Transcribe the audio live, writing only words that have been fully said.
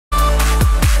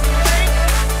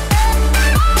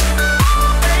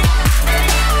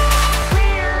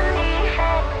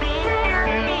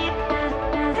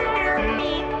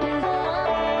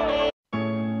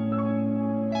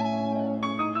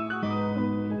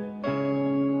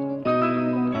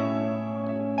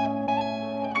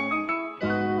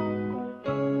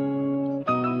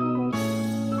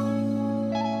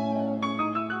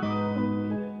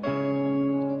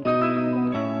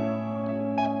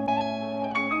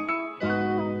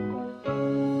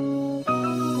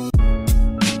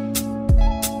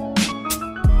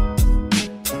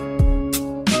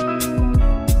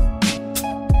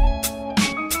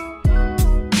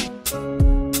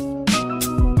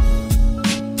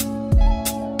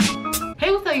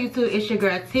up YouTube? It's your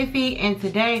girl Tiffy, and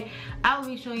today I will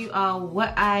be showing you all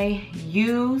what I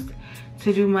use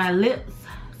to do my lips.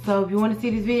 So if you want to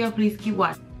see this video, please keep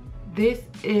watching. This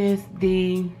is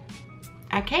the,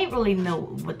 I can't really know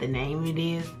what the name it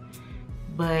is,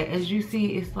 but as you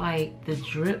see, it's like the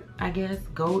drip, I guess,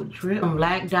 gold drip from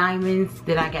black diamonds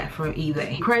that I got from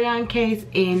eBay. Crayon case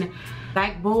in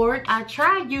Blackboard. I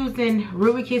tried using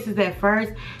Ruby Kisses at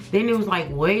first, then it was like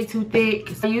way too thick.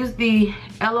 So I used the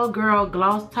Hello Girl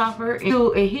gloss topper. And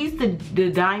to adhere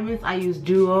the diamonds, I use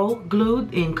duo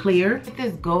glued in clear. With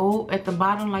this gold at the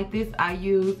bottom like this, I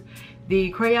use the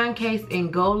crayon case in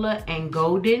Anglowla and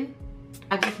Glowden.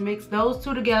 I just mixed those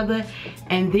two together,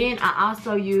 and then I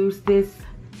also use this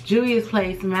Juvais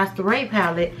Place Masquerade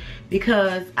palette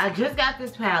because I just got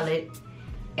this palette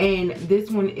and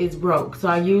this one is broke, so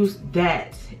I used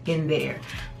that in there.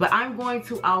 But I'm going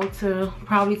to alter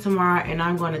probably tomorrow, and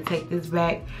I'm going to take this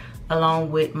back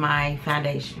along with my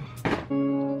foundation.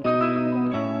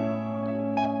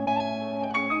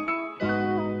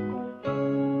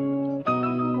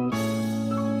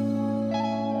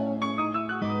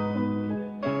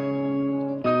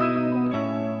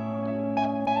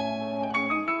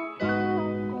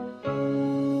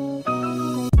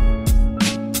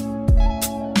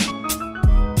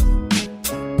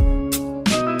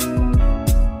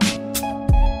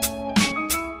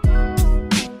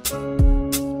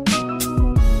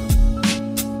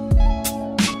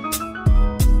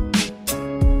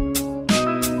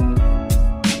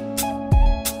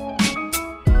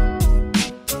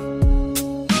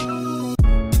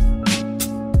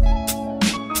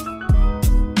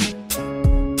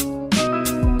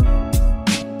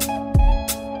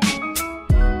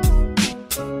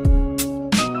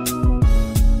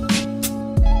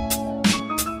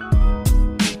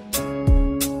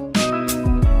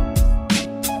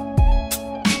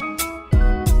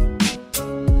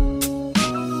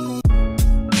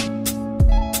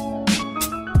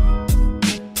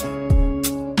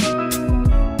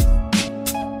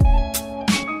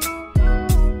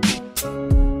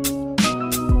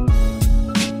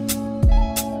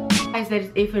 That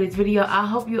is it for this video. I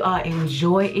hope you all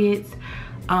enjoy it.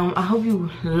 I hope you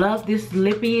love this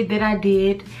lippy that I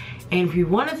did, and if you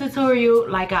want a tutorial,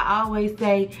 like I always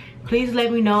say, please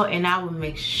let me know and I will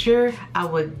make sure I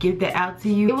will get that out to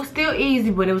you. It was still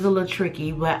easy, but it was a little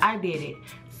tricky, but I did it.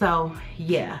 So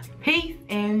yeah, peace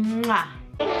and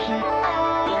mwah.